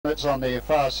Cornets on the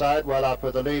far side, well up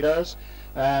with the leaders,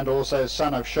 and also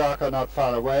Son of Sharka not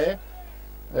far away.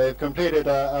 They've completed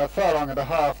a furlong and a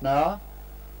half now,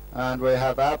 and we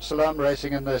have Absalom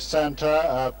racing in the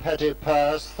centre, Petty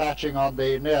Purse, Thatching on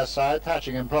the near side,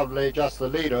 Thatching in probably just the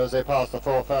leader as they pass the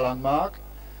 4 furlong mark.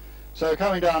 So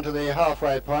coming down to the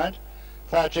halfway point,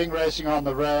 Thatching racing on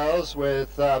the rails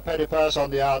with Petty Purse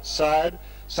on the outside,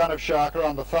 Son of Sharka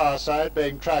on the far side,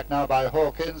 being tracked now by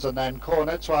Hawkins and then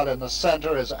Cornets, while in the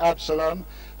centre is Absalom,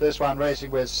 this one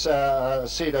racing with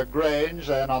Cedar Grange,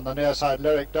 then on the near side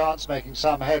Lyric Dance making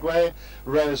some headway,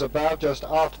 Rose above just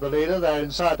after the leader. They're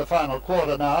inside the final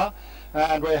quarter now,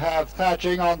 and we have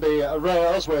Thatching on the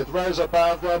rails with Rose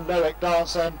above, then Lyric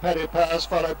Dance, then Petty Purse,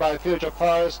 followed by Future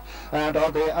Forest, and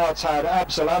on the outside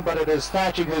Absalom, but it is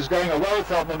Thatching who's going away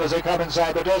from them as they come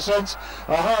inside the distance.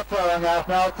 A half furlong out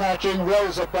now, Thatching,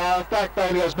 Rose above, Back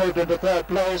Bailey has moved into 3rd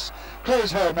place,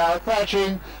 close home now,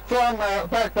 Thatching from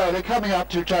Back Bailey coming up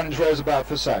to challenge Rose above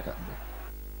for 2nd.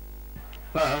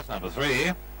 First, number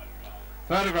 3,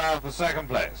 photograph for 2nd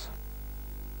place.